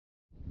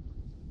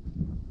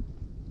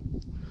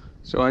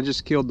So I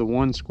just killed the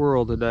one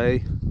squirrel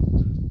today.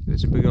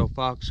 It's a big old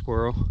fox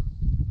squirrel.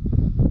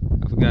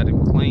 I've got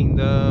him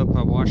cleaned up.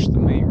 I washed the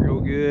meat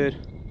real good.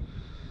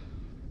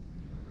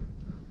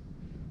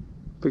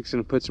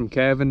 Fixing to put some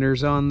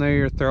cavenders on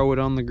there, throw it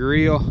on the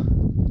grill.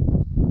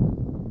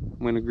 I'm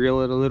going to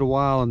grill it a little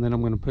while and then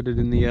I'm going to put it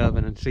in the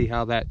oven and see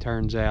how that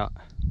turns out.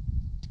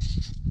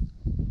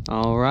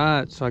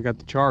 Alright, so I got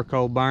the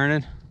charcoal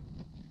burning.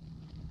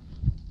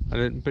 I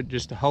didn't put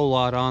just a whole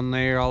lot on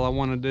there. All I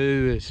want to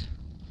do is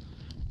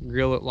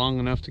grill it long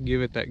enough to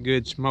give it that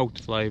good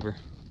smoked flavor.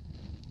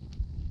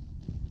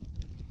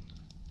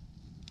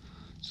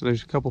 So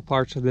there's a couple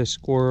parts of this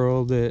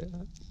squirrel that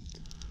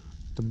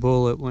the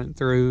bullet went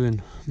through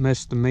and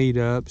messed the meat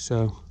up,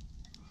 so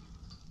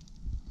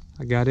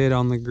I got it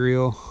on the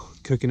grill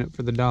cooking it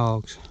for the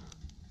dogs.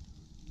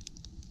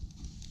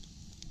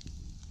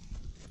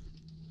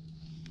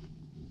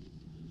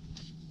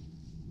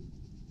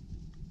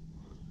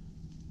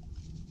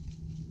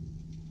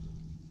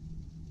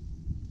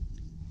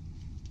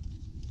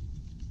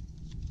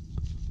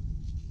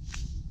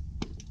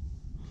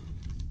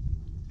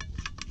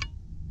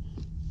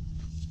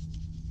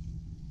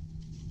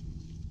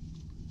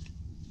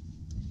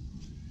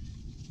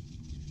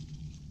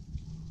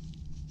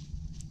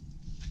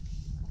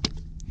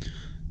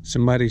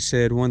 Somebody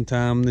said one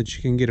time that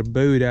you can get a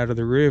boot out of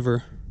the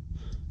river,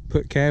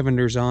 put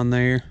cavenders on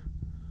there,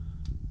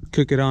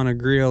 cook it on a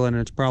grill, and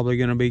it's probably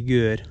going to be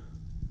good.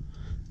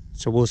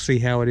 So we'll see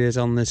how it is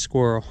on this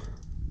squirrel.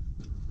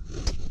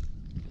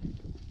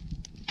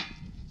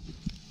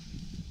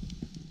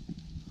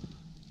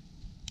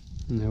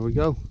 And there we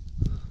go.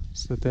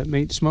 Let's let that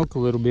meat smoke a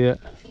little bit.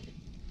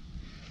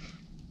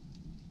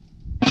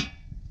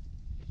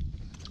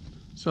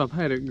 So I've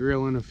had it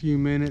grilling a few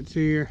minutes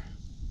here.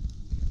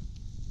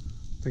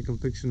 I think I'm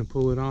fixing to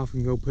pull it off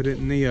and go put it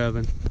in the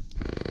oven.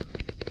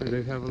 I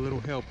do have a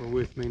little helper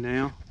with me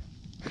now.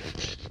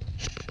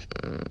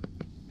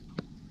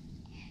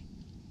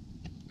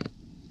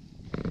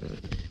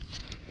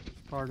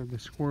 Part of the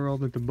squirrel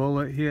that the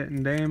bullet hit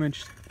and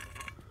damaged.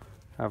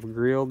 I've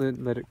grilled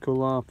it, let it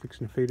cool off,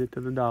 fixing to feed it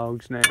to the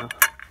dogs now.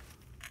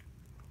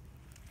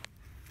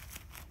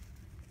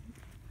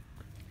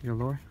 Here,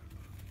 Lori.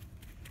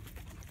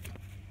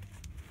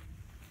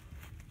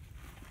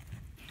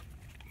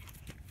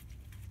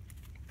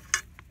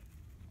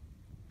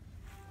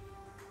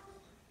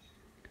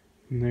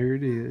 And there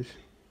it is.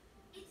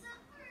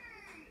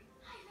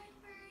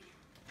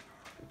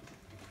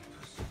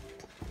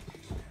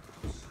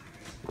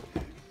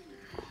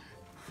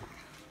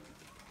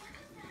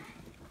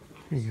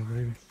 Here you go,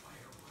 baby.